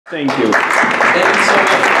Thank you. Thank you so much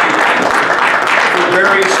for being here. We're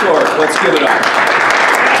very short. Let's give it up.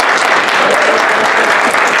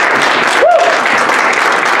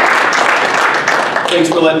 Thanks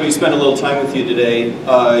for letting me spend a little time with you today.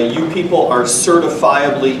 You people are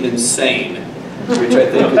certifiably insane, which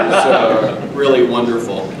I think is really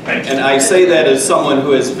wonderful. And I say that as someone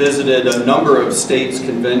who has visited a number of states'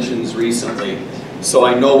 conventions recently, so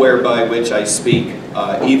I know whereby which I speak.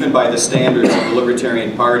 Even by the standards of the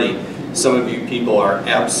Libertarian Party, some of you people are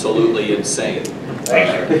absolutely insane.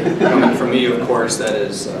 Coming from me, of course, that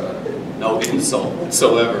is no insult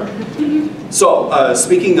whatsoever. So,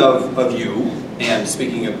 speaking of you, and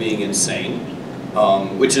speaking of being insane,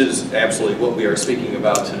 which is absolutely what we are speaking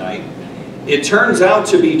about tonight, it turns out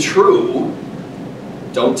to be true.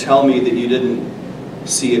 Don't tell me that you didn't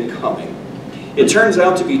see it coming. It turns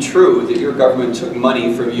out to be true that your government took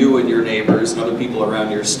money from you and your neighbors and other people around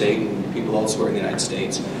your state and people elsewhere in the United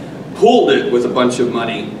States, pooled it with a bunch of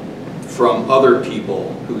money from other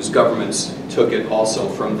people whose governments took it also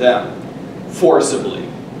from them, forcibly,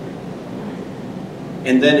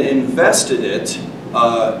 and then invested it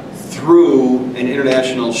through an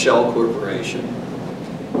international shell corporation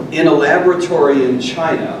in a laboratory in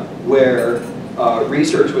China where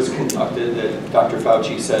research was conducted that Dr.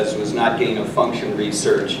 Fauci says was not gain-of-function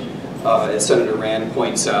research. As Senator Rand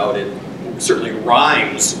points out, it certainly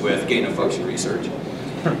rhymes with gain-of-function research.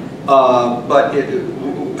 But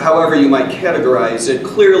however you might categorize it,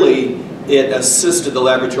 clearly it assisted the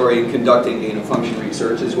laboratory in conducting gain-of-function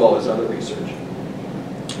research as well as other research.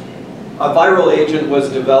 A viral agent was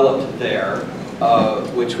developed there,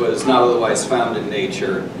 which was not otherwise found in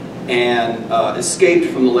nature, and escaped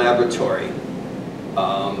from the laboratory.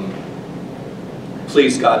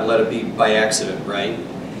 Please God, let it be by accident, right?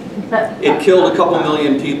 It killed a couple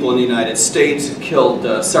million people in the United States. It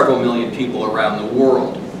killed several million people around the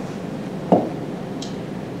world.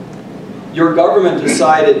 Your government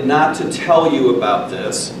decided not to tell you about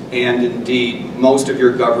this, and indeed, most of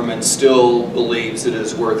your government still believes it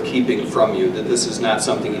is worth keeping from you, that this is not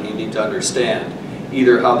something that you need to understand,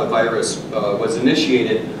 either how the virus was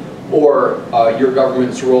initiated or your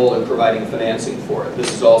government's role in providing financing for it. This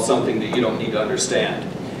is all something that you don't need to understand.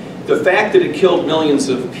 The fact that it killed millions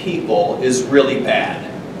of people is really bad.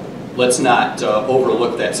 Let's not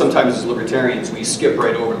overlook that. Sometimes as libertarians, we skip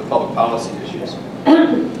right over the public policy issues.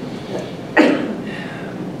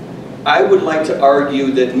 I would like to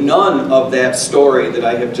argue that none of that story that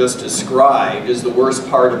I have just described is the worst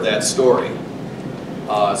part of that story.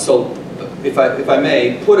 So if I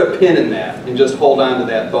may, put a pin in that and just hold on to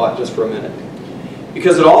that thought just for a minute.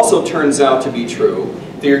 Because it also turns out to be true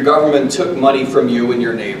that your government took money from you and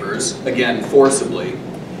your neighbors, again, forcibly.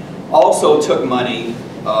 Also took money,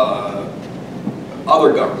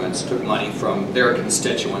 other governments took money from their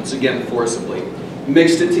constituents, again, forcibly.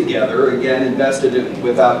 Mixed it together, again, invested it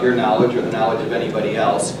without your knowledge or the knowledge of anybody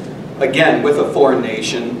else, again, with a foreign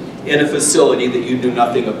nation, in a facility that you knew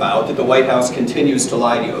nothing about, that the White House continues to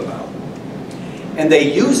lie to you about. And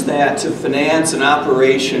they used that to finance an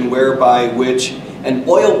operation whereby which an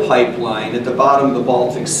oil pipeline at the bottom of the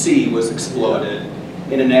Baltic Sea was exploded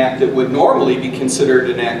in an act that would normally be considered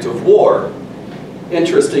an act of war,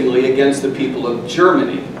 interestingly, against the people of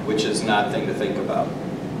Germany, which is not a thing to think about.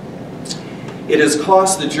 It has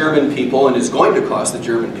cost the German people, and is going to cost the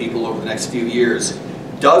German people over the next few years,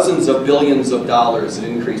 dozens of billions of dollars in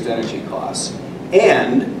increased energy costs.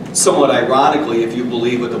 And, somewhat ironically, if you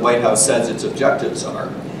believe what the White House says its objectives are,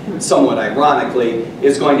 somewhat ironically,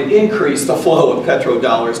 is going to increase the flow of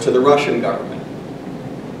petrodollars to the Russian government.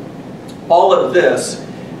 All of this,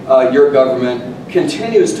 your government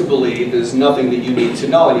continues to believe is nothing that you need to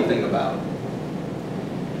know anything about.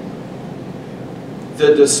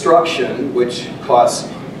 The destruction, which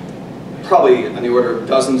costs probably on the order of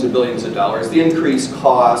dozens of billions of dollars, the increased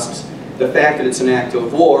costs, the fact that it's an act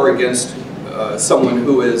of war against someone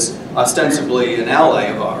who is ostensibly an ally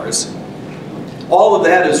of ours, all of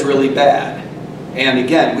that is really bad. And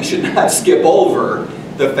again, we should not skip over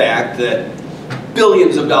the fact that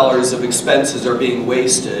billions of dollars of expenses are being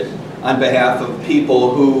wasted on behalf of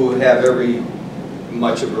people who have every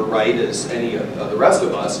much of a right as any of the rest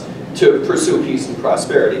of us to pursue peace and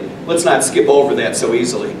prosperity. Let's not skip over that so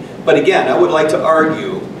easily. But again, I would like to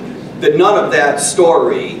argue that none of that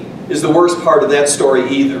story is the worst part of that story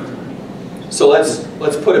either. So let's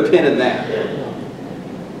put a pin in that.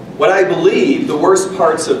 What I believe the worst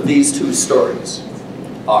parts of these two stories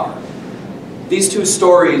are, these two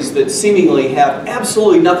stories that seemingly have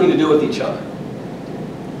absolutely nothing to do with each other.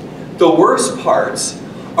 The worst parts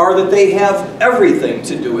are that they have everything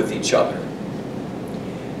to do with each other.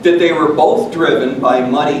 that they were both driven by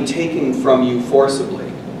money taken from you forcibly,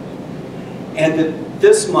 and that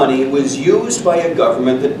this money was used by a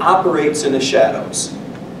government that operates in the shadows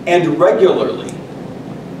and regularly.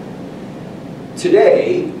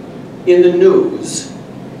 Today, in the news,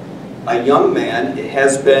 a young man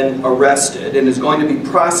has been arrested and is going to be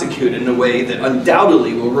prosecuted in a way that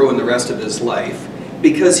undoubtedly will ruin the rest of his life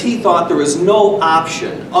because he thought there was no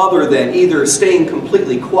option other than either staying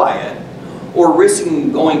completely quiet or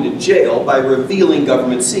risking going to jail by revealing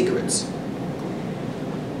government secrets.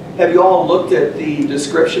 Have you all looked at the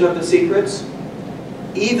description of the secrets?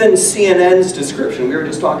 Even CNN's description, we were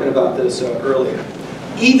just talking about this earlier.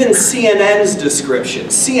 Even CNN's description,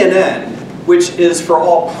 CNN, which is for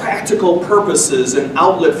all practical purposes an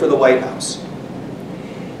outlet for the White House.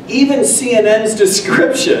 Even CNN's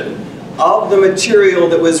description of the material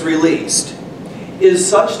that was released is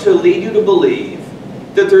such to lead you to believe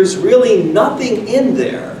that there's really nothing in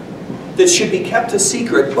there that should be kept a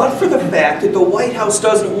secret but for the fact that the White House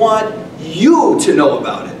doesn't want you to know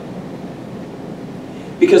about it.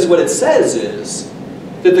 Because what it says is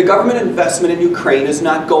that the government investment in Ukraine is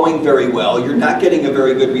not going very well, you're not getting a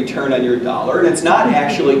very good return on your dollar, and it's not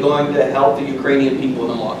actually going to help the Ukrainian people in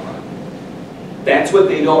the long run. That's what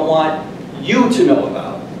they don't want you to know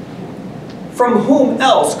about. From whom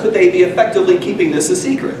else could they be effectively keeping this a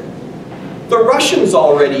secret? The Russians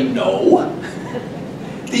already know.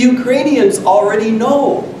 The Ukrainians already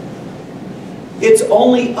know. It's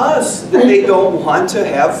only us that they don't want to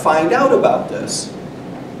have find out about this.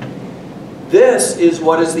 This is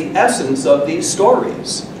what is the essence of these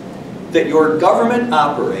stories. That your government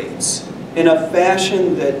operates in a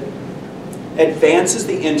fashion that advances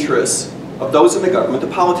the interests of those in the government, the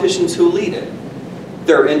politicians who lead it.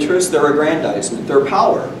 Their interests, their aggrandizement, their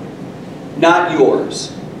power, not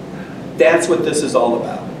yours. That's what this is all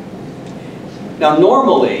about. Now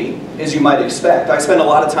normally, as you might expect, I spend a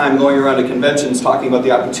lot of time going around to conventions talking about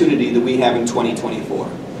the opportunity that we have in 2024.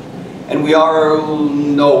 And we all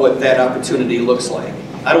know what that opportunity looks like.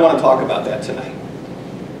 I don't want to talk about that tonight.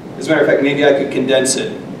 As a matter of fact, maybe I could condense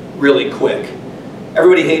it really quick.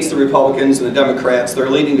 Everybody hates the Republicans and the Democrats. They're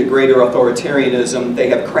leading to greater authoritarianism. They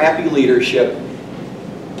have crappy leadership.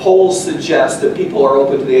 Polls suggest that people are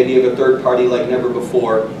open to the idea of a third party like never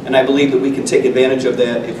before, and I believe that we can take advantage of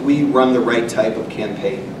that if we run the right type of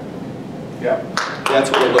campaign. Yeah. That's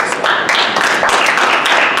what it looks like.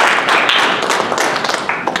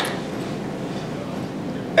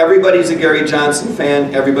 Everybody's a Gary Johnson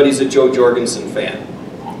fan, everybody's a Joe Jorgensen fan.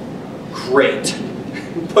 Great.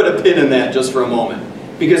 Put a pin in that just for a moment,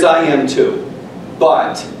 because I am too.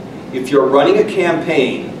 But if you're running a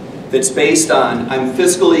campaign that's based on, I'm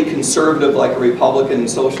fiscally conservative like a Republican,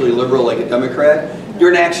 socially liberal like a Democrat,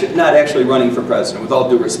 you're not actually running for president, with all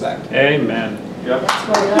due respect. Amen. Yep.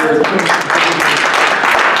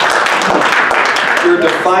 You're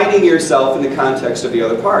defining yourself in the context of the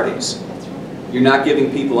other parties. You're not giving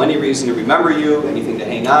people any reason to remember you, anything to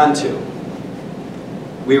hang on to.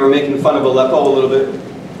 We were making fun of Aleppo a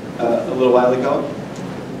little while ago.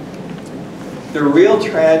 The real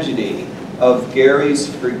tragedy of Gary's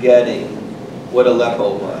forgetting what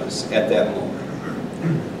Aleppo was at that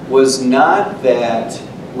moment was not that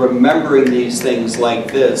remembering these things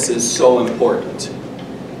like this is so important.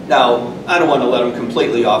 Now, I don't want to let him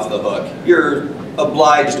completely off the hook. You're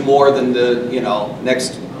obliged more than the,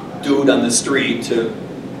 next dude on the street to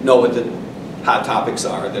know what the hot topics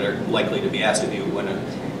are that are likely to be asked of you when a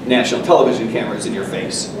national television camera is in your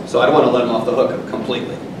face. So I don't want to let him off the hook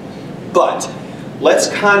completely. But let's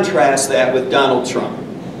contrast that with Donald Trump,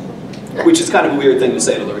 which is kind of a weird thing to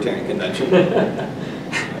say at a Libertarian convention.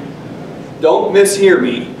 Don't mishear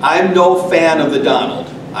me. I'm no fan of the Donald.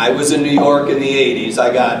 I was in New York in the 80s.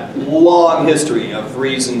 I got long history of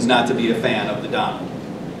reasons not to be a fan of the Donald.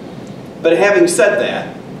 But having said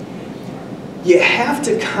that, you have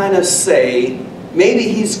to kind of say, maybe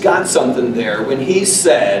he's got something there when he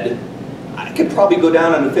said, I could probably go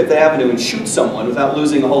down on Fifth Avenue and shoot someone without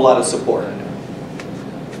losing a whole lot of support.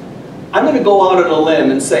 I'm going to go out on a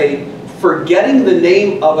limb and say, forgetting the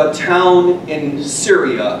name of a town in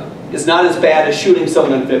Syria is not as bad as shooting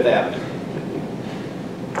someone on Fifth Avenue.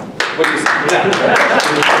 What do you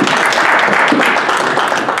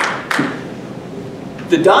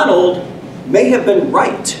say? The Donald may have been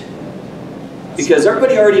right, because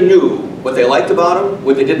everybody already knew what they liked about him,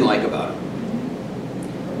 what they didn't like about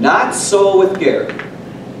him. Not so with Gary.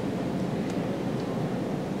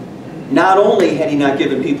 Not only had he not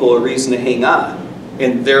given people a reason to hang on,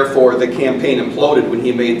 and therefore the campaign imploded when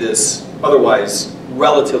he made this otherwise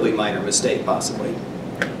relatively minor mistake, possibly.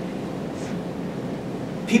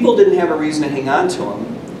 People didn't have a reason to hang on to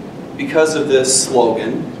him because of this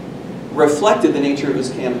slogan, reflected the nature of his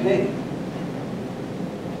campaign.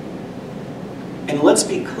 And let's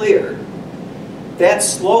be clear, that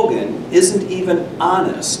slogan isn't even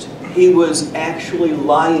honest. He was actually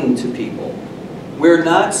lying to people. We're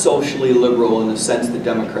not socially liberal in the sense that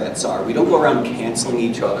Democrats are. We don't go around canceling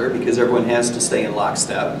each other because everyone has to stay in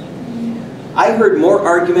lockstep. I heard more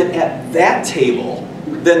argument at that table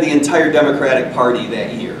than the entire Democratic Party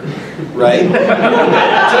that year, right?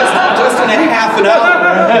 just in a half an hour.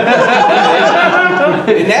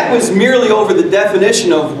 And that was merely over the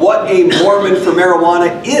definition of what a Mormon for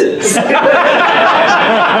marijuana is.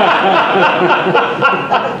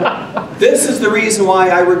 This is the reason why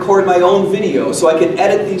I record my own video, so I can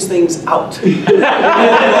edit these things out. No one will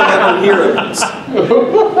ever hear of this.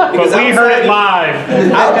 Because we heard it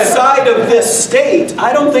live. Outside of this state,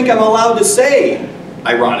 I don't think I'm allowed to say,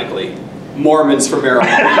 ironically, Mormons for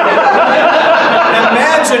marijuana.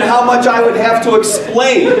 Imagine how much I would have to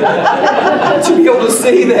explain to be able to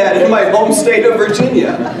say that in my home state of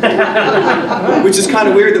Virginia. Which is kind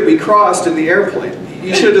of weird that we crossed in the airplane.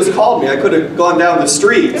 You should have just called me. I could have gone down the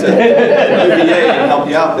street to UVA and help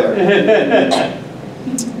you out there.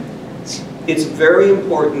 It's very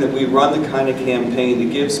important that we run the kind of campaign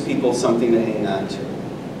that gives people something to hang on to.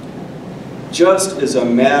 Just as a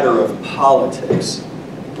matter of politics,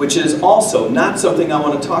 which is also not something I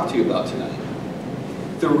want to talk to you about tonight.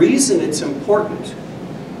 The reason it's important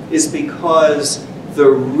is because the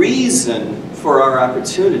reason for our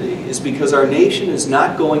opportunity is because our nation is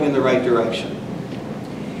not going in the right direction.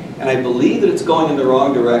 And I believe that it's going in the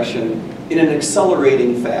wrong direction in an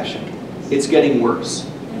accelerating fashion. It's getting worse.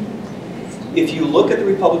 If you look at the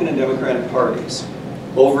Republican and Democratic parties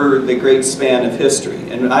over the great span of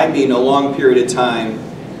history, and I mean a long period of time,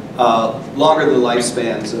 longer than the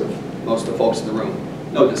lifespans of most of the folks in the room.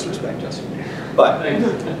 No disrespect, Justin. But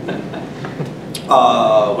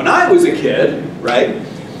when I was a kid, right,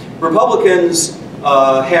 Republicans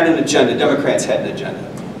had an agenda, Democrats had an agenda.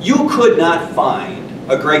 You could not find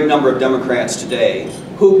a great number of Democrats today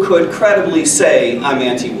who could credibly say, I'm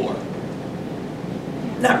anti-war.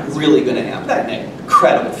 Not really going to happen, that in a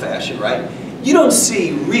credible fashion, right? You don't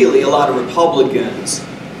see really a lot of Republicans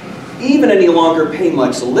even any longer pay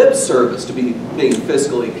much lip service to being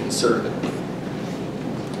fiscally conservative.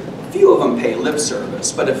 Few of them pay lip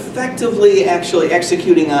service, but effectively actually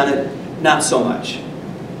executing on it, not so much.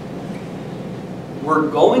 We're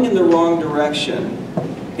going in the wrong direction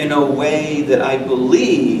in a way that I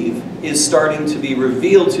believe is starting to be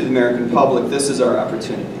revealed to the American public. This is our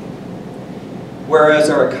opportunity. Whereas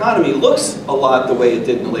our economy looks a lot the way it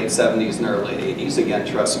did in the late 70s and early 80s, again,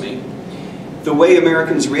 trust me, the way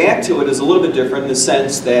Americans react to it is a little bit different in the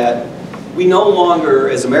sense that we no longer,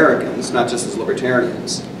 as Americans, not just as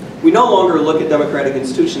libertarians, we no longer look at democratic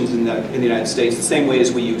institutions in the United States the same way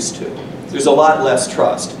as we used to. There's a lot less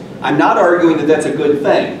trust. I'm not arguing that that's a good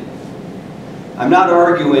thing. I'm not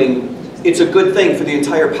arguing it's a good thing for the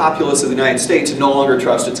entire populace of the United States to no longer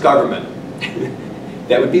trust its government.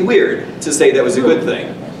 That would be weird to say that was a good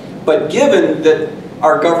thing. But given that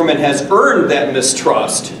our government has earned that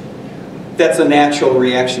mistrust, that's a natural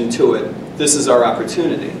reaction to it. This is our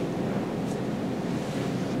opportunity.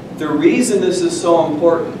 The reason this is so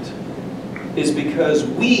important is because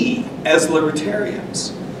we, as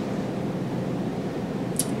libertarians,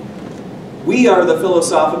 we are the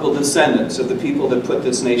philosophical descendants of the people that put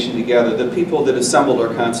this nation together, the people that assembled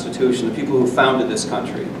our Constitution, the people who founded this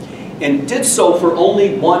country, and did so for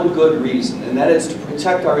only one good reason, and that is to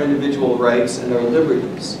protect our individual rights and our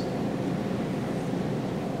liberties.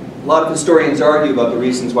 A lot of historians argue about the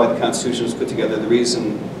reasons why the Constitution was put together, the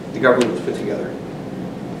reason the government was put together.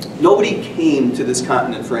 Nobody came to this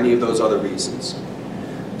continent for any of those other reasons.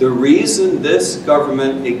 The reason this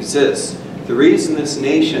government exists, the reason this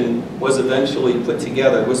nation was eventually put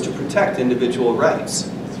together, was to protect individual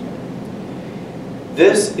rights.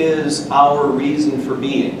 This is our reason for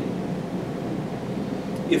being.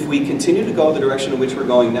 If we continue to go the direction in which we're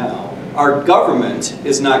going now, our government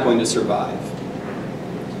is not going to survive.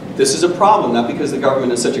 This is a problem, not because the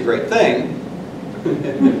government is such a great thing,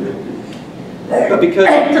 but because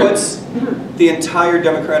it puts the entire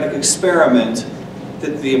democratic experiment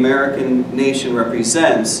that the American nation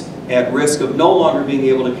represents at risk of no longer being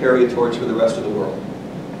able to carry a torch for the rest of the world.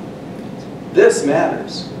 This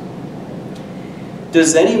matters.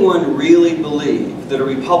 Does anyone really believe that a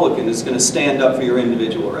Republican is going to stand up for your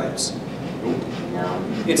individual rights?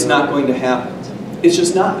 No. It's not going to happen. It's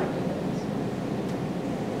just not.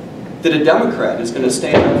 That a Democrat is going to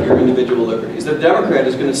stand up for your individual liberties. That a Democrat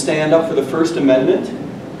is going to stand up for the First Amendment,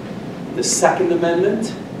 the Second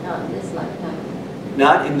Amendment. Not in this lifetime.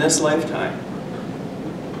 Not in this lifetime.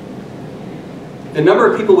 The number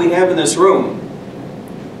of people we have in this room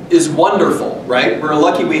is wonderful, right? We're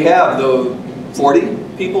lucky we have the 40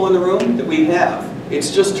 people in the room that we have.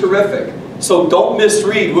 It's just terrific. So don't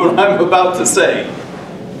misread what I'm about to say.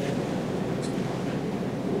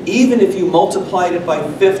 Even if you multiplied it by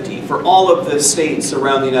 50 for all of the states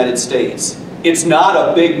around the United States, it's not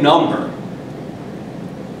a big number.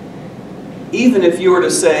 Even if you were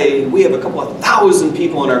to say, we have a couple of thousand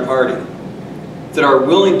people in our party that are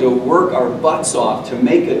willing to work our butts off to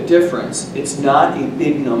make a difference, it's not a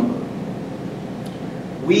big number.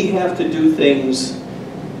 We have to do things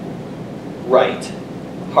right.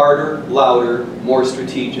 Harder, louder, more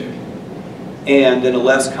strategic, and in a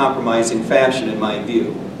less compromising fashion, in my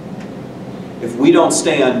view. If we don't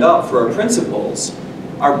stand up for our principles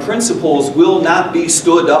will not be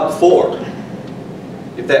stood up for,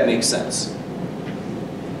 if that makes sense.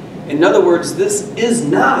 In other words, this is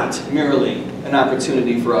not merely an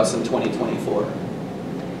opportunity for us in 2024.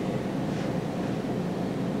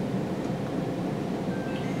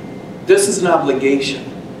 This is an obligation.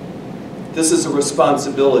 This is a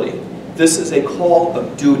responsibility. This is a call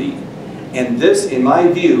of duty. And this, in my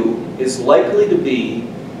view, is likely to be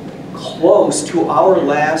close to our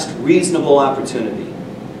last reasonable opportunity,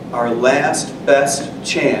 our last best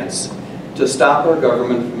chance to stop our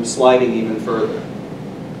government from sliding even further.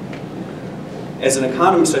 As an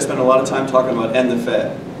economist, I spend a lot of time talking about end the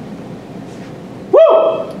Fed.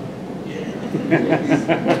 Woo!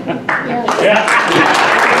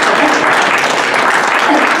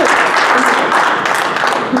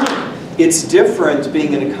 It's different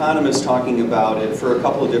being an economist talking about it for a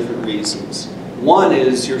couple of different reasons. One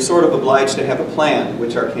is you're sort of obliged to have a plan,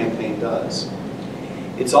 which our campaign does.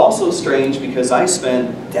 It's also strange because I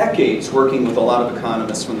spent decades working with a lot of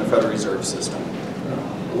economists from the Federal Reserve System.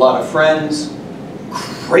 A lot of friends,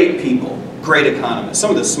 great people, great economists,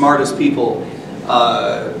 some of the smartest people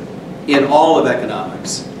in all of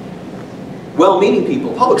economics. Well-meaning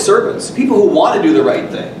people, public servants, people who want to do the right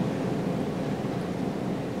thing.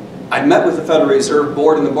 I met with the Federal Reserve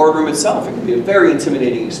Board in the boardroom itself. It can be a very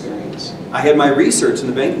intimidating experience. I had my research in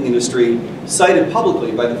the banking industry cited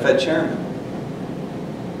publicly by the Fed chairman.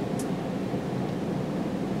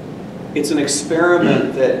 It's an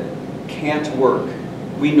experiment that can't work.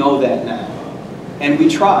 We know that now. And we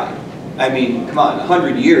tried. I mean, come on,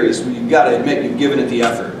 100 years, you've got to admit you've given it the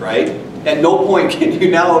effort, right? At no point can you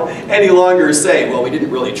now any longer say, well, we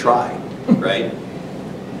didn't really try, right?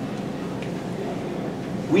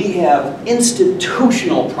 We have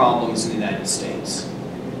institutional problems in the United States.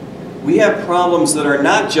 We have problems that are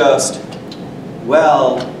not just,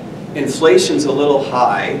 well, inflation's a little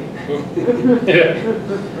high.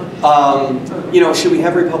 You know, should we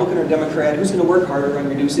have Republican or Democrat? Who's going to work harder on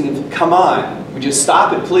reducing inflation? Come on, would you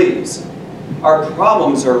stop it, please? Our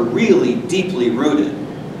problems are really deeply rooted.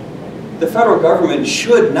 The federal government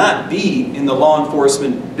should not be in the law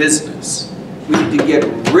enforcement business. We need to get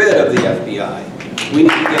rid of the FBI. We need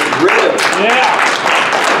to get rid of it. Yeah.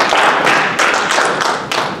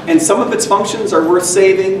 And some of its functions are worth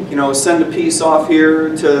saving. You know, send a piece off here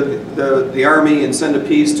to the Army and send a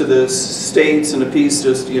piece to the states, and a piece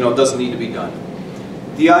just, you know, doesn't need to be done.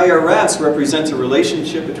 The IRS represents a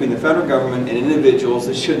relationship between the federal government and individuals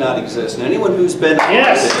that should not exist. And anyone who's been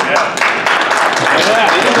audited,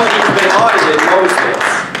 anyone who's been audited knows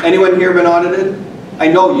this. Anyone here been audited? I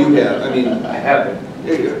know you have. I mean, I haven't.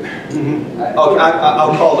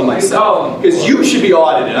 I'll call them myself. Because you should be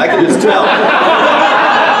audited, I can just tell.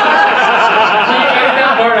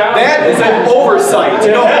 That is an oversight.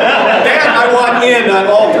 You know, that I want in on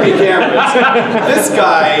all 3 cameras. This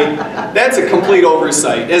guy, that's a complete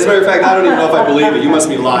oversight. As a matter of fact, I don't even know if I believe it. You must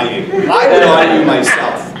be lying. I would audit you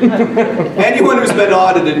myself. Anyone who's been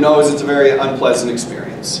audited knows it's a very unpleasant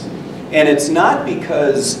experience. And it's not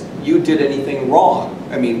because you did anything wrong.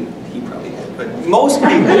 I mean, he probably did. But most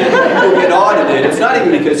people who get audited, it's not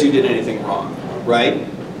even because you did anything wrong, right?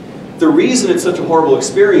 The reason it's such a horrible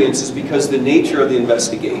experience is because the nature of the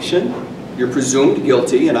investigation, you're presumed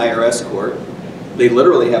guilty in IRS court. They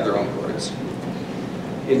literally have their own courts.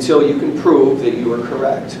 Until you can prove that you are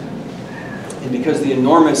correct. And because the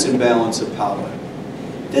enormous imbalance of power.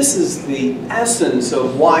 This is the essence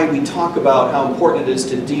of why we talk about how important it is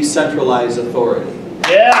to decentralize authority.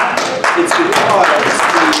 Yeah. It's because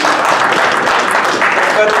the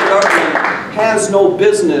federal government has no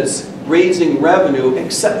business raising revenue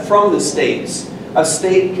except from the states. A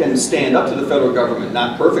state can stand up to the federal government,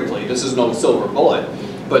 not perfectly, this is no silver bullet,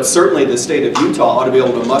 but certainly the state of Utah ought to be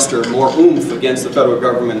able to muster more oomph against the federal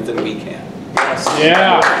government than we can. Yes.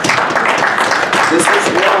 Yeah. This is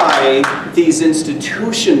why These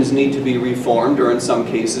institutions need to be reformed, or in some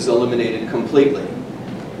cases eliminated completely.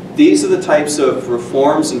 These are the types of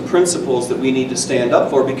reforms and principles that we need to stand up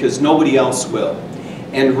for, because nobody else will.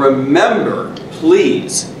 And remember,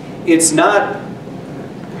 please, it's not,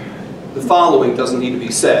 the following doesn't need to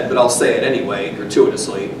be said, but I'll say it anyway,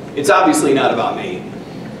 gratuitously. It's obviously not about me.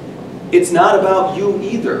 It's not about you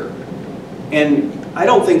either. And I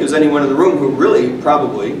don't think there's anyone in the room who really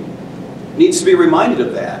probably needs to be reminded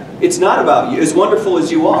of that. It's not about you, as wonderful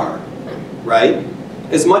as you are, right?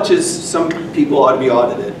 As much as some people ought to be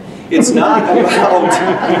audited. It's not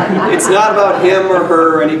about him or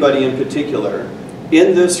her or anybody in particular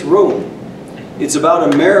in this room. It's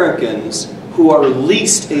about Americans who are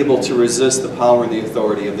least able to resist the power and the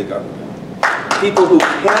authority of the government. People who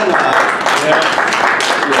cannot,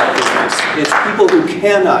 it's people who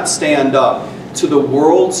cannot stand up to the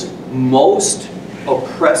world's most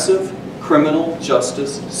oppressive criminal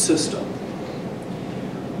justice system.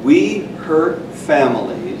 We hurt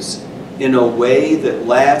families in a way that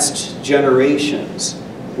lasts generations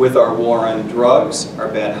with our war on drugs, our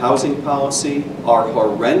bad housing policy, our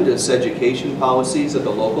horrendous education policies at the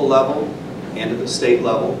local level and at the state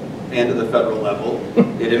level and at the federal level.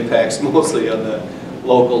 It impacts mostly on the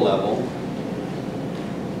local level.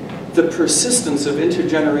 The persistence of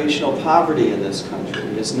intergenerational poverty in this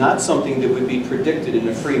country is not something that would be predicted in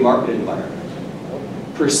a free market environment.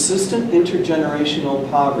 Persistent intergenerational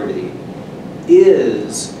poverty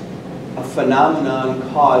is a phenomenon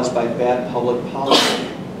caused by bad public policy.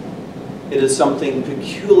 It is something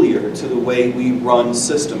peculiar to the way we run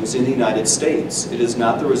systems in the United States. It is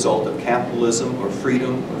not the result of capitalism or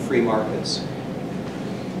freedom or free markets.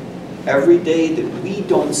 Every day that we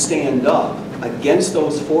don't stand up against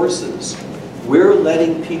those forces, we're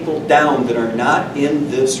letting people down that are not in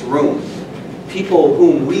this room. People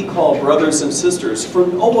whom we call brothers and sisters for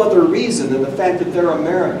no other reason than the fact that they're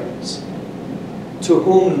Americans, to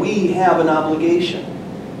whom we have an obligation.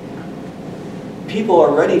 People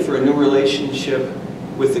are ready for a new relationship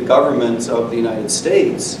with the government of the United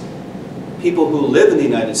States. People who live in the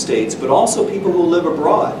United States, but also people who live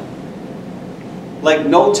abroad. Like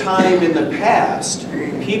no time in the past,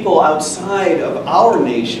 people outside of our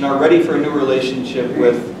nation are ready for a new relationship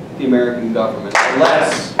with the American government,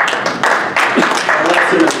 unless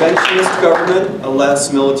an interventionist government, a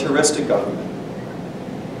less militaristic government.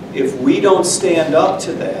 If we don't stand up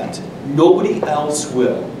to that, nobody else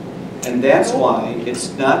will. And that's why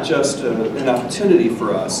it's not just an opportunity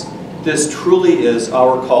for us. This truly is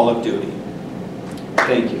our call of duty.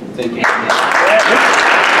 Thank you. Thank you.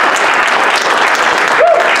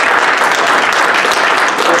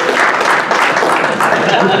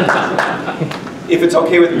 If it's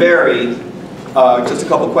okay with Barry, just a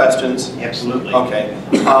couple questions. Absolutely. Okay.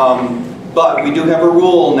 But we do have a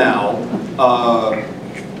rule now,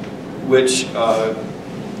 which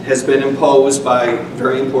has been imposed by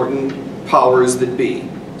very important powers that be.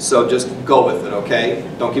 So just go with it, okay?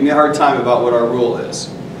 Don't give me a hard time about what our rule is.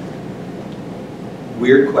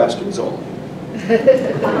 Weird questions only.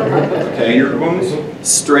 Okay? Weird ones?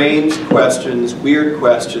 Strange questions, weird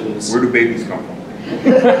questions. Where do babies come from?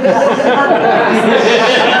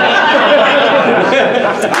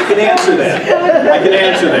 I can answer that. I can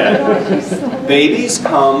answer that. Babies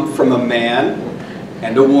come from a man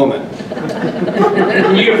and a woman.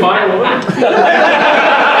 You can find a woman? Yes.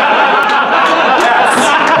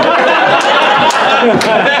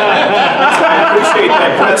 I appreciate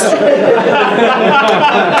that question.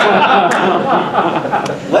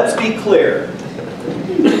 Let's be clear.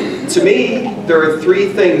 To me, there are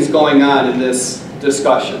three things going on in this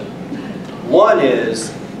discussion. One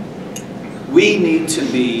is we need to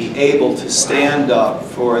be able to stand up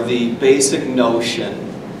for the basic notion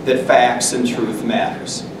that facts and truth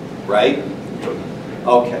matters, right?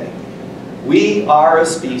 Okay. We are a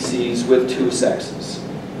species with two sexes.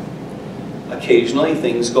 Occasionally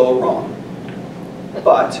things go wrong.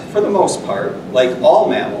 But for the most part, like all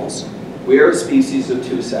mammals, we are a species of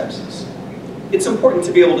two sexes. It's important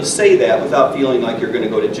to be able to say that without feeling like you're going to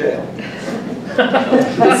go to jail. The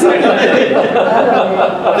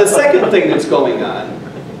second thing that's going on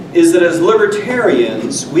is that as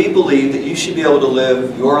libertarians, we believe that you should be able to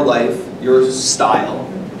live your life, your style,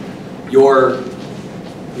 your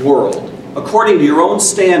world, according to your own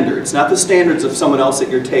standards, not the standards of someone else at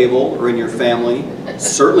your table or in your family,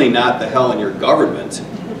 certainly not the hell in your government,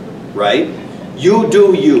 right? You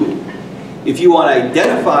do you. If you want to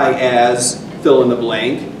identify as fill in the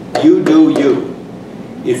blank, you do you.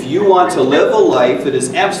 If you want to live a life that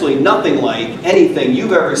is absolutely nothing like anything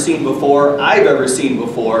you've ever seen before, I've ever seen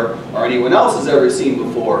before, or anyone else has ever seen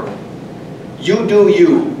before, you do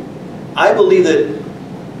you. I believe that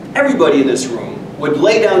everybody in this room would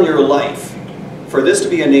lay down your life for this to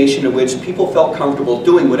be a nation in which people felt comfortable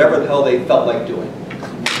doing whatever the hell they felt like doing.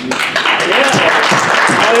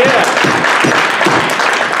 Oh yeah.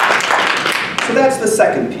 So that's the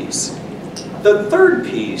second piece. The third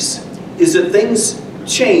piece is that things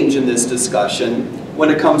change in this discussion when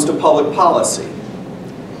it comes to public policy.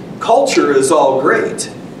 Culture is all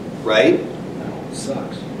great, right?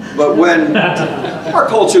 Sucks. But when our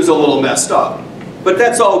culture is a little messed up, but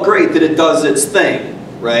that's all great that it does its thing,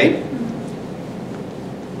 right?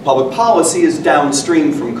 Public policy is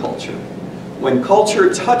downstream from culture. When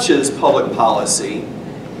culture touches public policy,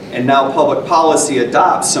 and now public policy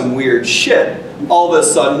adopts some weird shit, all of a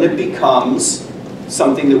sudden it becomes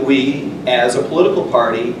something that we, as a political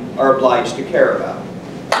party, are obliged to care about.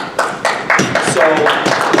 So,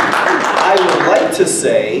 I would like to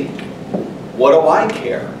say, what do I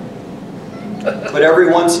care? But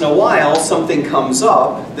every once in a while, something comes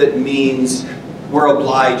up that means we're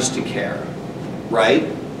obliged to care, right?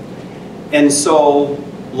 And so,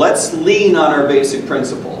 let's lean on our basic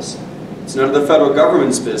principles. It's none of the federal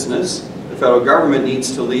government's business. The federal government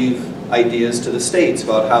needs to leave ideas to the states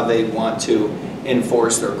about how they want to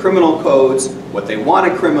enforce their criminal codes, what they want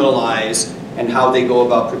to criminalize, and how they go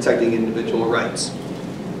about protecting individual rights.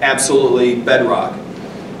 Absolutely bedrock.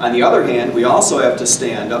 On the other hand, we also have to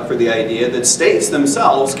stand up for the idea that states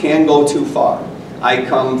themselves can go too far. I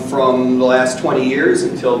come from the last 20 years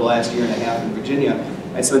until the last year and a half in Virginia.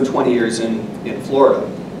 I spent 20 years in Florida.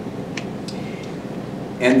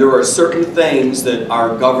 And there are certain things that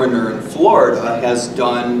our governor in Florida has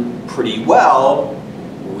done pretty well.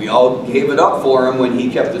 We all gave it up for him when he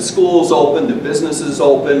kept the schools open, the businesses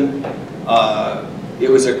open. It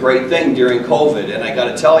was a great thing during COVID. And I got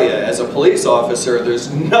to tell you, as a police officer, there's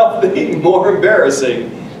nothing more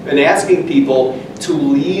embarrassing than asking people to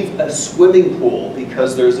leave a swimming pool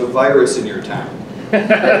because there's a virus in your town.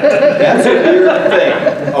 That's a weird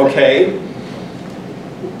thing, okay?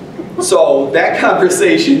 So that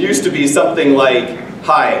conversation used to be something like,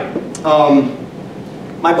 hi,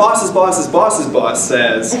 my boss's boss's boss's boss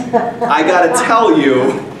says, I gotta tell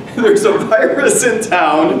you, there's a virus in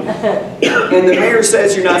town, and the mayor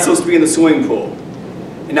says you're not supposed to be in the swimming pool.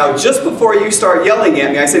 And now just before you start yelling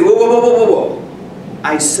at me, I say, whoa, whoa, whoa, whoa, whoa, whoa.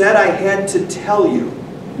 I said I had to tell you,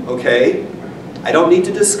 okay? I don't need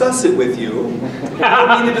to discuss it with you. I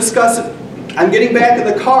don't need to discuss it. I'm getting back in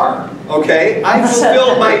the car, okay? I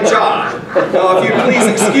fulfilled my job. Now, if you please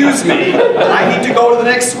excuse me, I need to go to the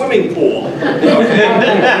next swimming pool, okay?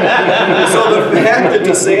 So the fact that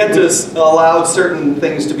DeSantis allowed certain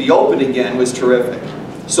things to be open again was terrific.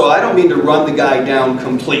 So I don't mean to run the guy down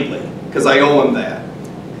completely, because I owe him that.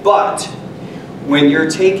 But when you're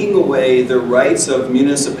taking away the rights of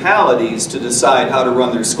municipalities to decide how to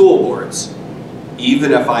run their school boards,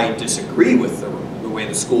 even if I disagree with the way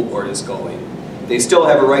the school board is going, they still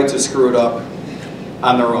have a right to screw it up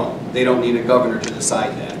on their own. They don't need a governor to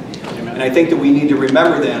decide that. Amen. And I think that we need to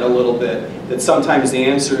remember that a little bit, that sometimes the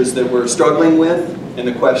answers that we're struggling with and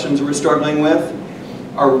the questions we're struggling with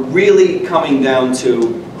are really coming down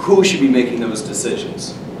to who should be making those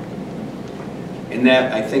decisions. And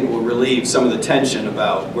that, I think, will relieve some of the tension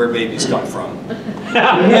about where babies come from.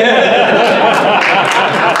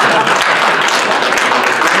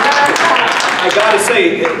 I gotta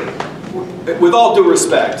say, with all due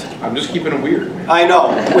respect. I'm just keeping it weird. I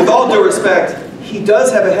know. With all due respect, he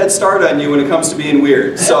does have a head start on you when it comes to being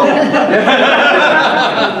weird. So, I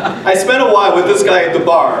spent a while with this guy at the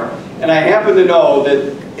bar, and I happen to know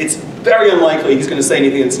that it's very unlikely he's going to say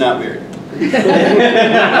anything that's not weird.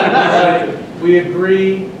 We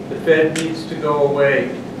agree the Fed needs to go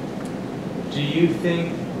away. Do you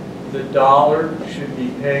think the dollar should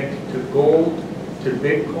be pegged to gold, to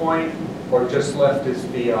Bitcoin, or just left as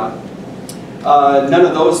fiat? None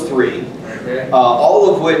of those three. Okay.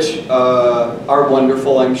 All of which are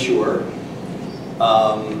wonderful, I'm sure.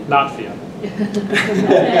 Not fiat.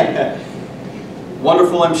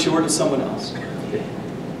 Wonderful, I'm sure, to someone else.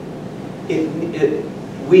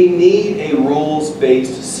 We need a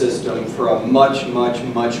rules-based system for a much, much,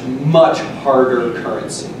 much, much harder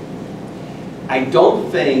currency. I don't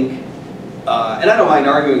think, and I don't mind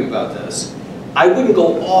arguing about this, I wouldn't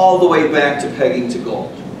go all the way back to pegging to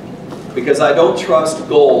gold, because I don't trust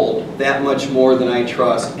gold that much more than I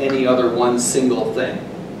trust any other one single thing.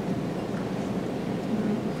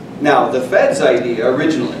 Now, the Fed's idea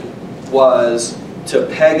originally was to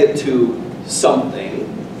peg it to something.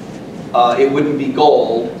 It wouldn't be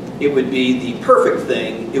gold, it would be the perfect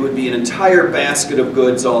thing, it would be an entire basket of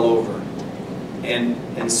goods all over.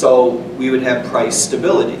 And so we would have price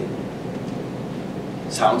stability.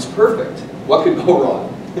 Sounds perfect. What could go wrong?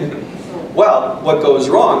 Well, what goes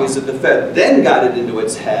wrong is that the Fed then got it into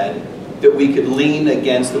its head that we could lean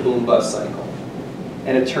against the boom-bust cycle.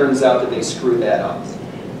 And it turns out that they screwed that up.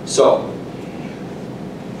 So,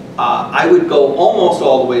 I would go almost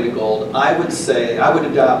all the way to gold. I would say, I would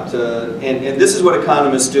adopt, and this is what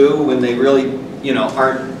economists do when they really, you know,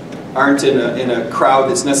 aren't in a crowd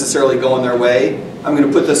that's necessarily going their way. I'm going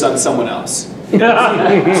to put this on someone else.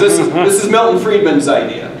 This is Milton Friedman's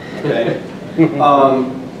idea. Okay?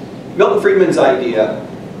 Milton Friedman's idea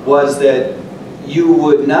was that you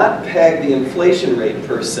would not peg the inflation rate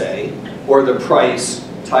per se, or the price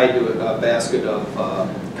tied to a basket of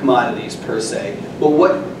commodities per se. But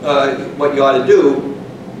what you ought to do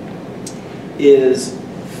is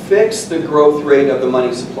fix the growth rate of the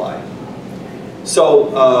money supply.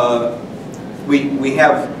 So we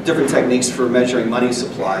have different techniques for measuring money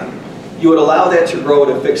supply. You would allow that to grow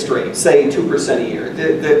at a fixed rate, say 2% a year.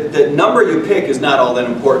 The number you pick is not all that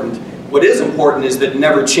important. What is important is that it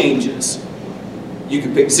never changes. You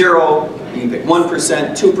can pick 0, you can pick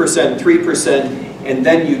 1%, 2%, 3%, and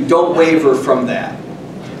then you don't waver from that.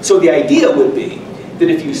 So the idea would be that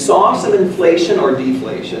if you saw some inflation or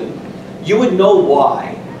deflation, you would know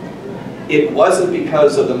why. It wasn't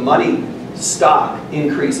because of the money stock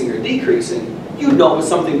increasing or decreasing. You'd know it was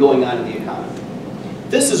something going on in the economy.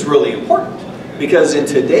 This is really important because in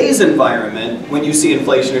today's environment, when you see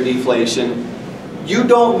inflation or deflation, you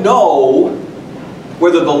don't know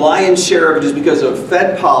whether the lion's share of it is because of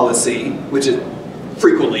Fed policy, which it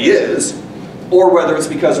frequently is, or whether it's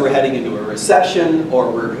because we're heading into a recession, or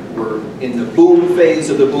we're in the boom phase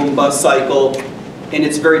of the boom-bust cycle, and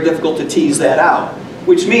it's very difficult to tease that out.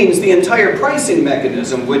 Which means the entire pricing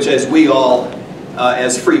mechanism, which as we all,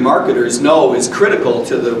 as free marketers, know is critical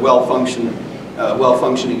to the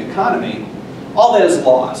well-functioning economy, all that is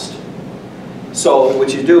lost. So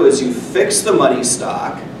what you do is you fix the money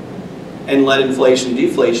stock and let inflation,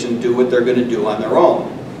 deflation do what they're going to do on their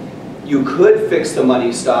own. You could fix the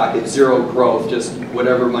money stock at 0 growth, just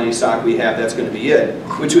whatever money stock we have, that's going to be it,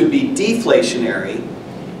 which would be deflationary.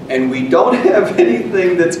 And we don't have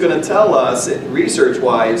anything that's going to tell us,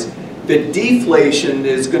 research-wise, that deflation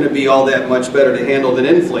is going to be all that much better to handle than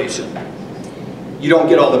inflation. You don't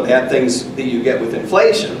get all the bad things that you get with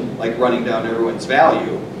inflation, like running down everyone's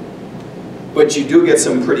value, but you do get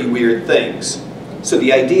some pretty weird things. So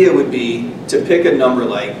the idea would be to pick a number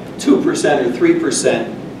like 2% or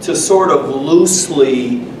 3% to sort of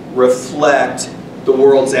loosely reflect the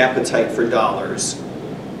world's appetite for dollars,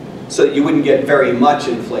 so that you wouldn't get very much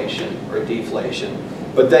inflation or deflation.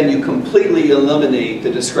 But then you completely eliminate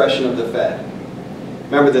the discretion of the Fed.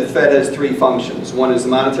 Remember, the Fed has 3 functions. One is the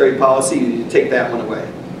monetary policy, you take that one away.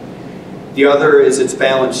 The other is its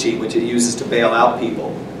balance sheet, which it uses to bail out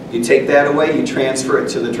people. You take that away, you transfer it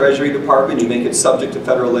to the Treasury Department, you make it subject to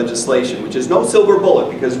federal legislation, which is no silver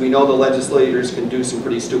bullet, because we know the legislators can do some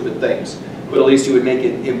pretty stupid things. But at least you would make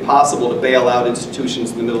it impossible to bail out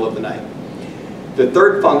institutions in the middle of the night. The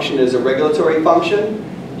third function is a regulatory function.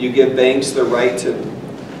 You give banks the right to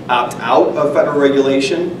opt out of federal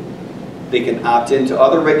regulation. They can opt into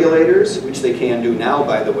other regulators, which they can do now,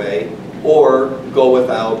 by the way, or go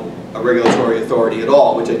without a regulatory authority at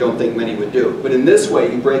all, which I don't think many would do. But in this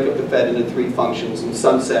way, you break up the Fed into 3 functions and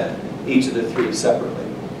sunset each of the 3 separately,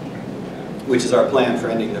 which is our plan for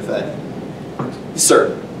ending the Fed.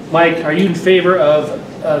 Sir? Mike, are you in favor of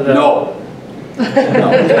the... No.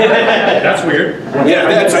 That's weird. Yeah,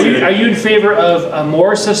 that's weird. Are you in favor of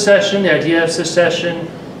more secession, the idea of secession,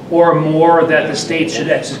 or more that the states should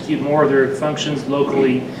execute more of their functions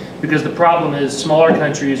locally? Because the problem is smaller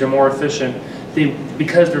countries are more efficient.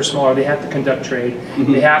 Because they're smaller, they have to conduct trade.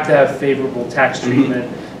 Mm-hmm. They have to have favorable tax treatment,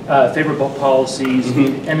 favorable policies,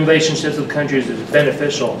 and relationships with countries that are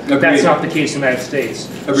beneficial. Agreed. That's not the case in the United States.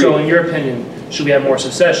 Agreed. So in your opinion, should we have more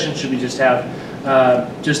secession? Should we just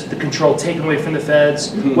have just the control taken away from the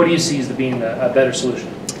feds? What do you see as being a better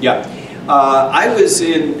solution? Yeah. I was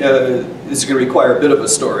in, this is going to require a bit of a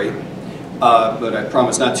story, but I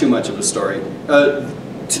promise not too much of a story.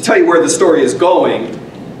 To tell you where the story is going,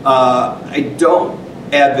 I don't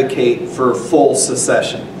advocate for full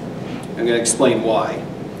secession. I'm going to explain why.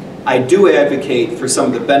 I do advocate for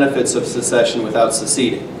some of the benefits of secession without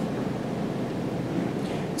seceding.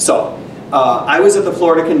 So, I was at the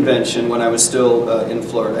Florida Convention when I was still in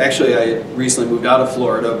Florida. Actually, I recently moved out of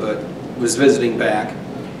Florida, but was visiting back,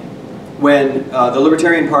 when the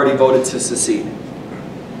Libertarian Party voted to secede.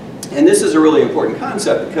 And this is a really important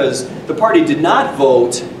concept because the party did not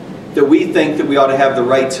vote that we think that we ought to have the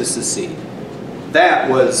right to secede. That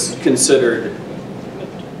was considered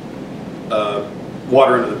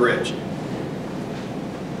water under the bridge.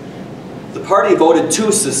 The party voted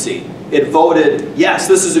to secede. It voted, yes,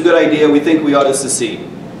 this is a good idea, we think we ought to secede.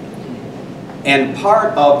 And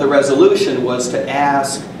part of the resolution was to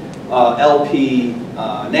ask LP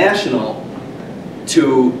National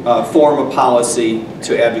to form a policy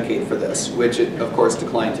to advocate for this, which it, of course,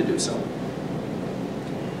 declined to do so.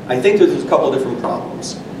 I think there's a couple of different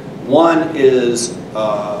problems. One is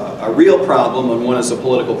a real problem and one is a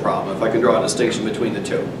political problem, if I can draw a distinction between the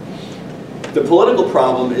two. The political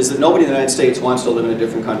problem is that nobody in the United States wants to live in a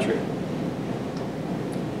different country.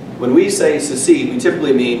 When we say secede, we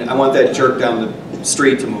typically mean, I want that jerk down the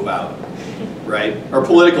street to move out, right? Or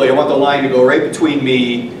politically, I want the line to go right between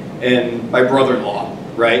me and my brother-in-law,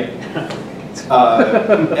 right?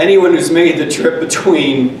 Anyone who's made the trip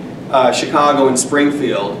between Chicago and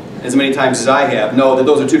Springfield as many times as I have know that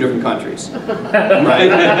those are two different countries,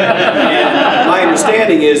 right? And my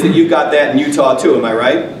understanding is that you've got that in Utah too, am I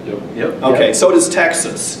right? Yep. Okay, so does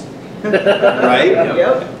Texas, right?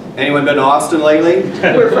 Yep. Anyone been to Austin lately?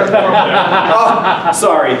 We're from Oh,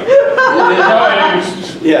 sorry.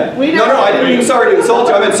 Yeah. No, I didn't mean sorry to insult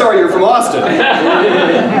you. I meant sorry you're from Austin.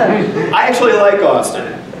 I actually like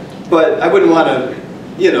Austin, but I wouldn't want to,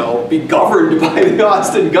 you know, be governed by the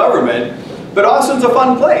Austin government. But Austin's a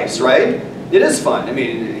fun place, right? It is fun. I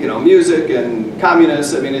mean, you know, music and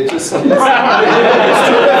communists. I mean, it's just it's terrific, right?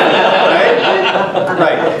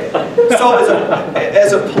 Right. So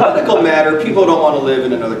as a political matter, people don't want to live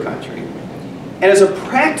in another country. And as a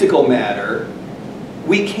practical matter,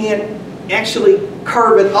 we can't actually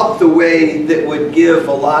carve it up the way that would give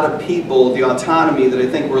a lot of people the autonomy that I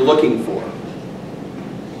think we're looking for.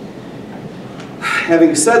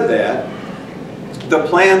 Having said that, the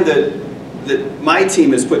plan that my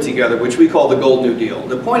team has put together, which we call the Gold New Deal.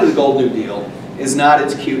 The point of the Gold New Deal is not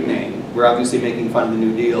its cute name. We're obviously making fun of the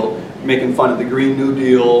New Deal, making fun of the Green New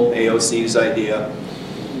Deal, AOC's idea.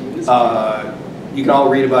 You can all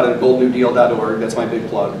read about it at goldnewdeal.org, that's my big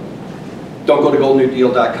plug. Don't go to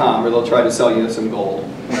goldnewdeal.com or they'll try to sell you some gold.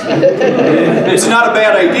 It's not a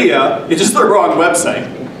bad idea, it's just the wrong website.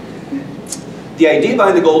 The idea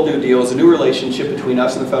behind the Gold New Deal is a new relationship between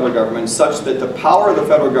us and the federal government such that the power of the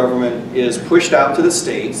federal government is pushed out to the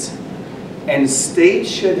states, and states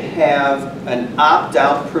should have an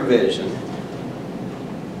opt-out provision,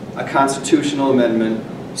 a constitutional amendment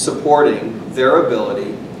supporting their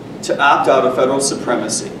ability to opt out of federal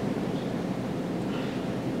supremacy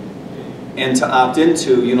and to opt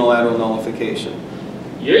into unilateral nullification.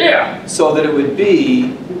 Yeah! So that it would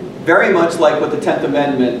be very much like what the 10th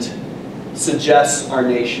Amendment suggests our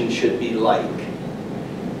nation should be like.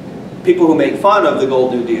 People who make fun of the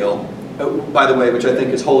Gold New Deal, by the way, which I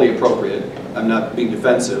think is wholly appropriate, I'm not being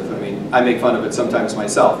defensive, I mean, I make fun of it sometimes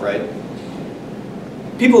myself, right?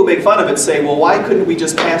 People who make fun of it say, well, why couldn't we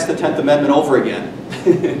just pass the 10th Amendment over again?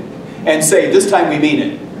 And say, this time we mean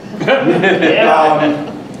it.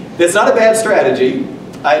 That's not a bad strategy,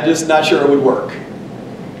 I'm just not sure it would work.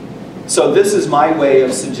 So this is my way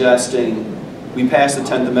of suggesting we pass the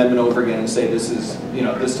 10th Amendment over again and say this is, you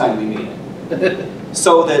know, this time we mean it.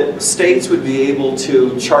 So that states would be able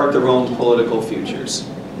to chart their own political futures.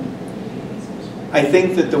 I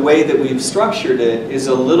think that the way that we've structured it is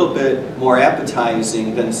a little bit more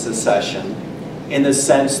appetizing than secession, in the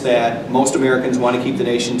sense that most Americans want to keep the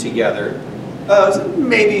nation together,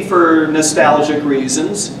 maybe for nostalgic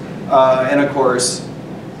reasons, and of course,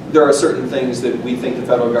 there are certain things that we think the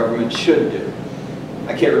federal government should do.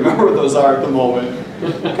 I can't remember what those are at the moment.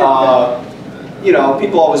 You know,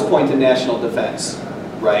 people always point to national defense,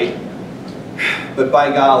 right? But by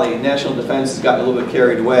golly, national defense has gotten a little bit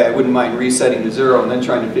carried away. I wouldn't mind resetting to zero and then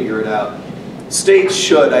trying to figure it out. States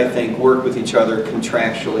should, I think, work with each other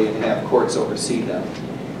contractually and have courts oversee them.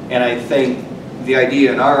 And I think the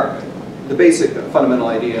idea in the basic fundamental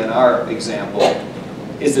idea in our example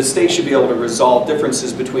is that states should be able to resolve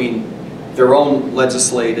differences between their own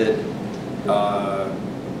legislated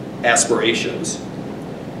aspirations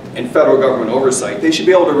and federal government oversight. They should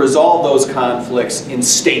be able to resolve those conflicts in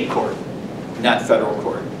state court, not federal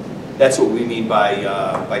court. That's what we mean by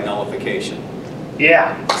nullification.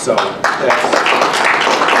 Yeah. So that's,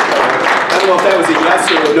 I don't know if that was a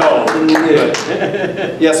yes or a no.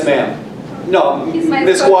 Yes, ma'am. No,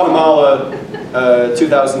 Miss Guatemala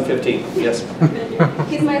 2015. Yes.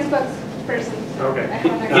 He's my spokesperson. Okay.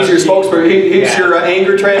 He's your spokesperson. He's your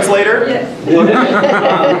anger translator? Yes.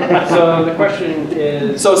 So the question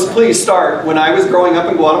is... So please start. When I was growing up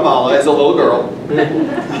in Guatemala as a little girl,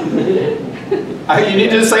 you need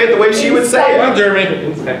to say it the way she would say it. Jeremy.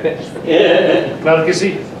 Claro que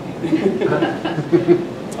sí.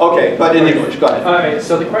 Okay, but in English. Go ahead. All right,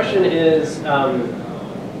 so the question is,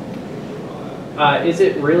 Is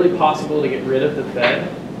it really possible to get rid of the Fed?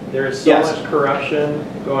 There is so Yes. much corruption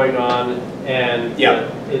going on, and Yeah.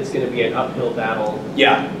 it's going to be an uphill battle.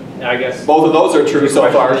 Yeah, I guess both of those are true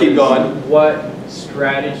so far. question Keep is, going. What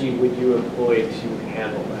strategy would you employ to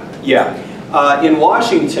handle that? Yeah. In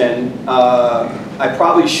Washington, I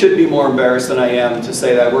probably should be more embarrassed than I am to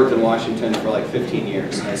say that I worked in Washington for like 15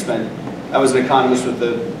 years. And I was an economist with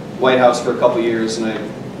the White House for a couple years, and I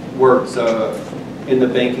worked in the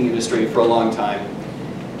banking industry for a long time.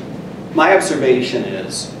 My observation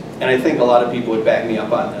is, and I think a lot of people would back me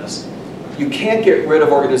up on this, you can't get rid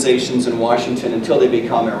of organizations in Washington until they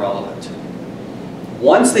become irrelevant.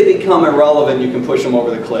 Once they become irrelevant, you can push them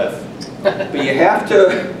over the cliff. But you have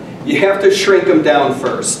to shrink them down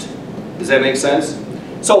first. Does that make sense?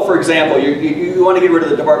 So for example, you want to get rid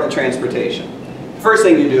of the Department of Transportation. First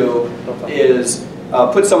thing you do is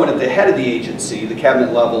put someone at the head of the agency, the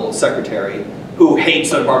cabinet level secretary, who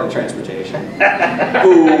hates the Department of Transportation,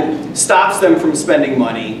 who stops them from spending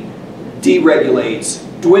money, deregulates,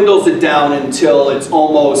 dwindles it down until it's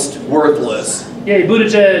almost worthless. Yay,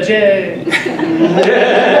 Buttigieg, yay!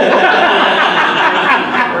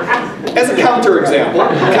 As a counterexample.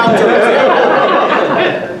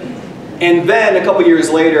 And then a couple years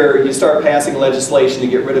later, you start passing legislation to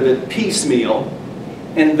get rid of it piecemeal.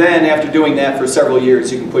 And then after doing that for several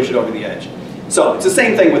years, you can push it over the edge. So it's the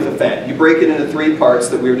same thing with the Fed. You break it into 3 parts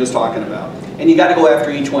that we were just talking about. And you got to go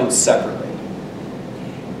after each one separately.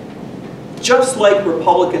 Just like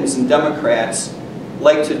Republicans and Democrats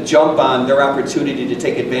like to jump on their opportunity to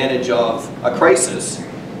take advantage of a crisis,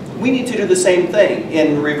 we need to do the same thing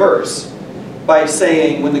in reverse by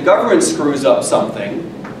saying when the government screws up something,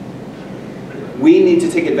 we need to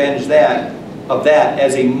take advantage of that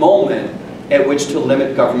as a moment at which to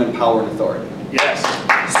limit government power and authority. Yes.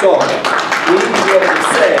 So we need to be able to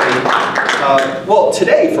say, well,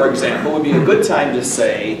 today, for example, would be a good time to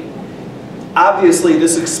say, obviously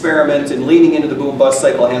this experiment in leaning into the boom-bust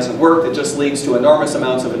cycle hasn't worked. It just leads to enormous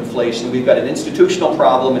amounts of inflation. We've got an institutional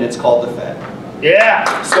problem, and it's called the Fed.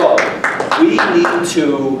 Yeah. So we need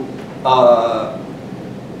to,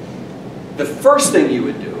 the first thing you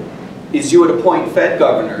would do is you would appoint Fed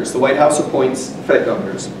governors, the White House appoints Fed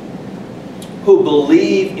governors, who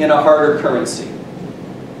believe in a harder currency,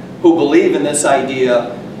 who believe in this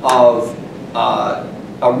idea of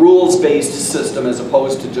a rules-based system as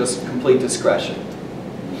opposed to just complete discretion.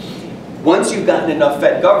 Once you've gotten enough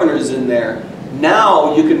Fed governors in there,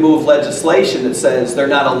 now you can move legislation that says they're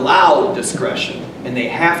not allowed discretion and they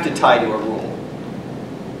have to tie to a rule.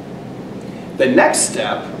 The next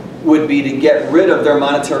step would be to get rid of their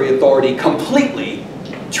monetary authority completely,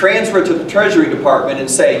 transfer it to the Treasury Department and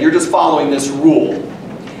say, you're just following this rule.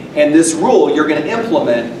 And this rule you're going to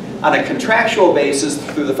implement on a contractual basis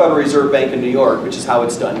through the Federal Reserve Bank in New York, which is how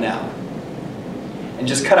it's done now. And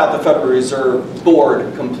just cut out the Federal Reserve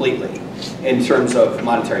Board completely in terms of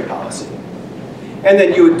monetary policy. And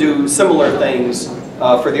then you would do similar things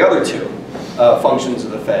for the other 2 functions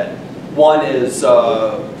of the Fed. One is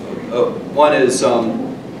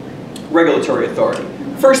regulatory authority.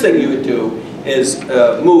 First thing you would do is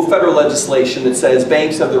move federal legislation that says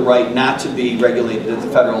banks have the right not to be regulated at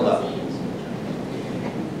the federal level.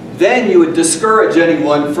 Then you would discourage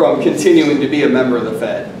anyone from continuing to be a member of the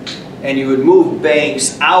Fed. And you would move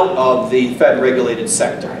banks out of the Fed-regulated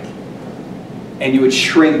sector. And you would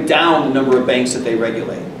shrink down the number of banks that they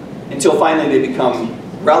regulate until finally they become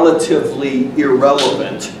relatively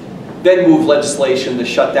irrelevant. Then move legislation to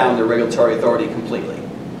shut down their regulatory authority completely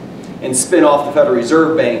and spin off the Federal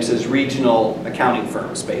Reserve banks as regional accounting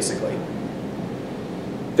firms, basically.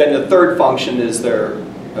 Then the third function is their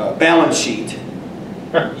balance sheet.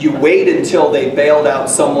 You wait until they bailed out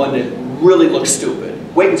someone that really looks stupid.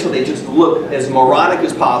 Wait until they just look as moronic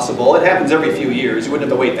as possible. It happens every few years. You wouldn't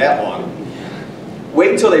have to wait that long.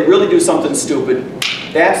 Wait until they really do something stupid.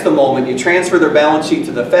 That's the moment. You transfer their balance sheet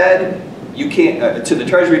to the Fed, you can't, to the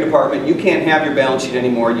Treasury Department. You can't have your balance sheet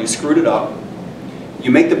anymore. You screwed it up.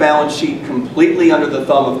 You make the balance sheet completely under the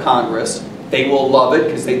thumb of Congress. They will love it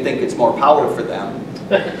because they think it's more power for them.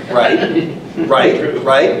 Right? Right?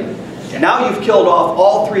 Right? Now you've killed off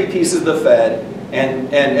all 3 pieces of the Fed,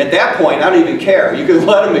 and at that point, I don't even care. You can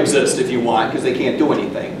let them exist if you want, because they can't do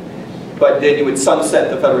anything. But then you would sunset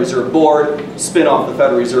the Federal Reserve Board, spin off the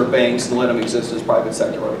Federal Reserve banks, and let them exist as private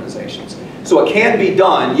sector organizations. So it can be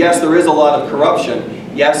done. Yes, there is a lot of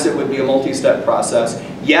corruption. Yes, it would be a multi-step process.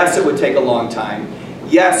 Yes, it would take a long time.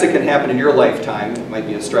 Yes, it can happen in your lifetime. It might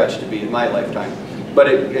be a stretch to be in my lifetime. But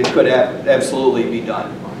it could absolutely be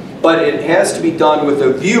done. But it has to be done with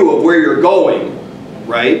a view of where you're going,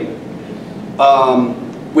 right?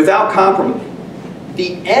 Without compromise.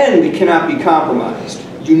 The end cannot be compromised.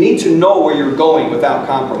 You need to know where you're going without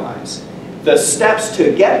compromise. The steps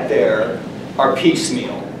to get there are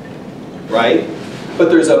piecemeal, right? But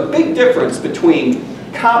there's a big difference between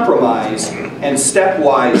compromise and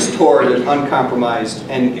stepwise toward an uncompromised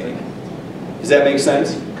endgame. Does that make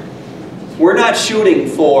sense? We're not shooting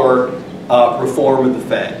for reform of the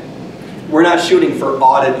Fed. We're not shooting for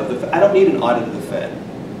audit of the Fed. I don't need an audit of the Fed.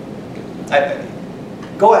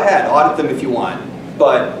 Go ahead, audit them if you want.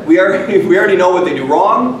 But we already know what they do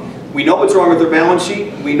wrong. We know what's wrong with their balance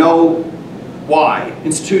sheet. We know why,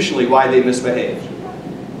 institutionally, why they misbehaved.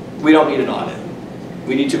 We don't need an audit.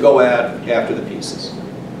 We need to go after the pieces.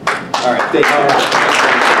 All right, thank you.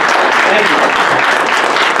 Thank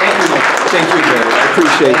you. Thank you, Gary. I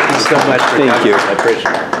appreciate you so much. Thank you. I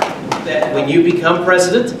appreciate it. That when you become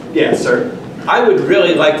president, Yes, sir. I would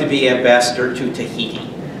really like to be ambassador to Tahiti.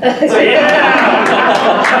 Yeah.